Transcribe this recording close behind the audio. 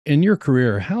In your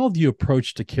career, how have you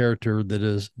approached a character that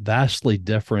is vastly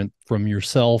different from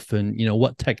yourself? And,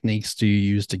 what techniques do you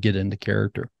use to get into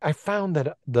character? I found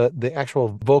that the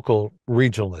actual vocal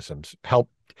regionalisms help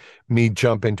me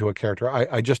jump into a character.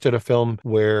 I just did a film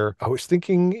where I was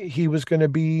thinking he was going to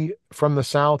be from the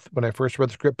South when I first read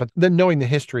the script, but then knowing the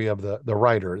history of the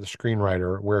writer, the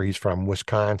screenwriter, where he's from,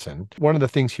 Wisconsin, one of the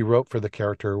things he wrote for the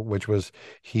character, which was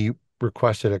he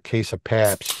requested a case of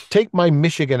Pabst, take my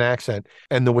Michigan accent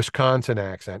and the Wisconsin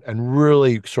accent and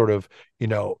really sort of,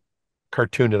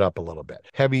 cartoon it up a little bit.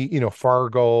 Heavy,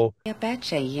 Fargo, You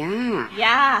betcha, yeah.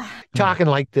 Yeah. Hmm. talking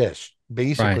like this, Right.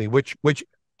 basically, which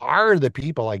are the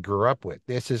people I grew up with.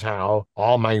 This is how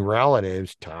all my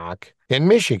relatives talk in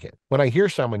Michigan. When I hear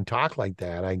someone talk like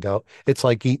that, I go, it's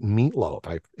like eating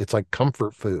meatloaf. It's like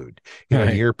comfort food, to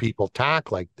Right. hear people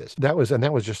talk like this. That was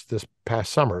just this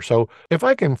past summer. So if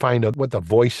I can find out what the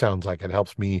voice sounds like, it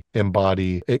helps me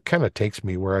embody, it kind of takes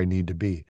me where I need to be.